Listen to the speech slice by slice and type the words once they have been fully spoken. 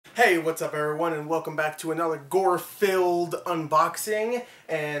Hey, what's up everyone, and welcome back to another gore-filled unboxing.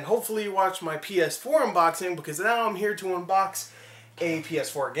 And hopefully you watched my PS4 unboxing, because now I'm here to unbox a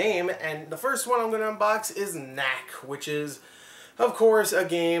PS4 game. And the first one I'm going to unbox is Knack, which is, of course, a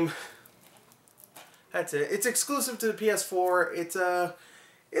game. That's it. It's exclusive to the PS4.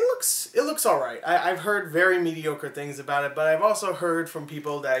 It looks alright. I've heard very mediocre things about it, but I've also heard from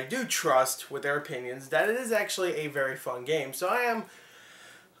people that I do trust with their opinions that it is actually a very fun game. So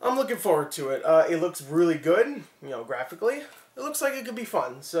I'm looking forward to it. It looks really good, graphically. It looks like it could be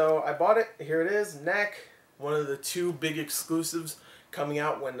fun. So I bought it. Here it is, Knack, one of the two big exclusives coming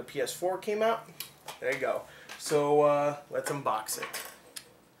out when the PS4 came out. There you go. So let's unbox it.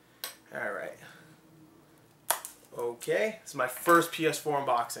 Alright. Okay, this is my first PS4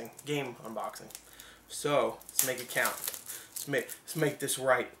 unboxing, game unboxing. So let's make it count. Let's make this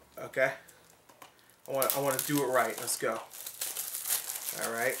right, okay? I want to do it right. Let's go.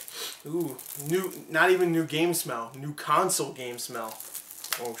 All right. Ooh, not even new game smell. New console game smell.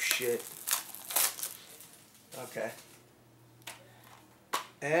 Oh shit. Okay.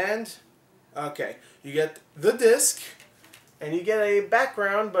 And okay, you get the disc. And you get a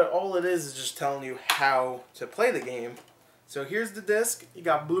background, but all it is just telling you how to play the game. So here's the disc. You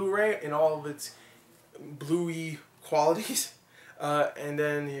got Blu-ray in all of its bluey qualities. And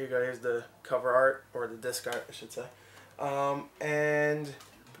then here you go. Here's the cover art, or the disc art, I should say. And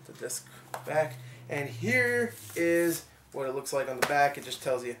put the disc back. And here is what it looks like on the back. It just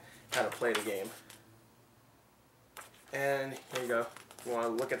tells you how to play the game. And here you go. If you want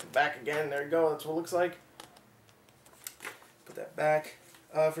to look at the back again, there you go. That's what it looks like. Put that back.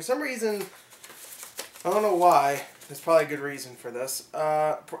 For some reason, I don't know why. There's probably a good reason for this.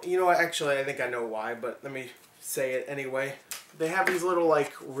 You know what? Actually, I think I know why, but let me say it anyway. They have these little,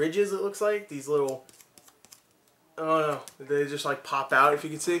 like, ridges, it looks like. These little, I don't know. They just, like, pop out, if you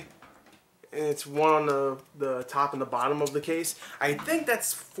can see. And it's one on the top and the bottom of the case. I think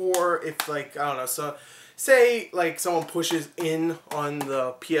that's for if, like, I don't know, so say, like, someone pushes in on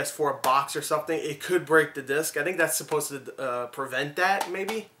the PS4 box or something, it could break the disc. I think that's supposed to prevent that,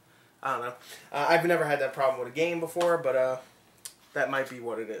 maybe? I don't know. I've never had that problem with a game before, but that might be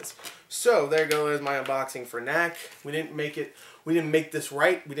what it is. So, there goes my unboxing for Knack. We didn't make this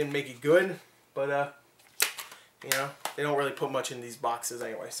right. We didn't make it good, but, they don't really put much in these boxes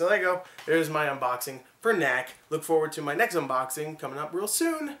anyway. So, there you go. There's my unboxing for Knack. Look forward to my next unboxing coming up real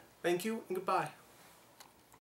soon. Thank you, and goodbye.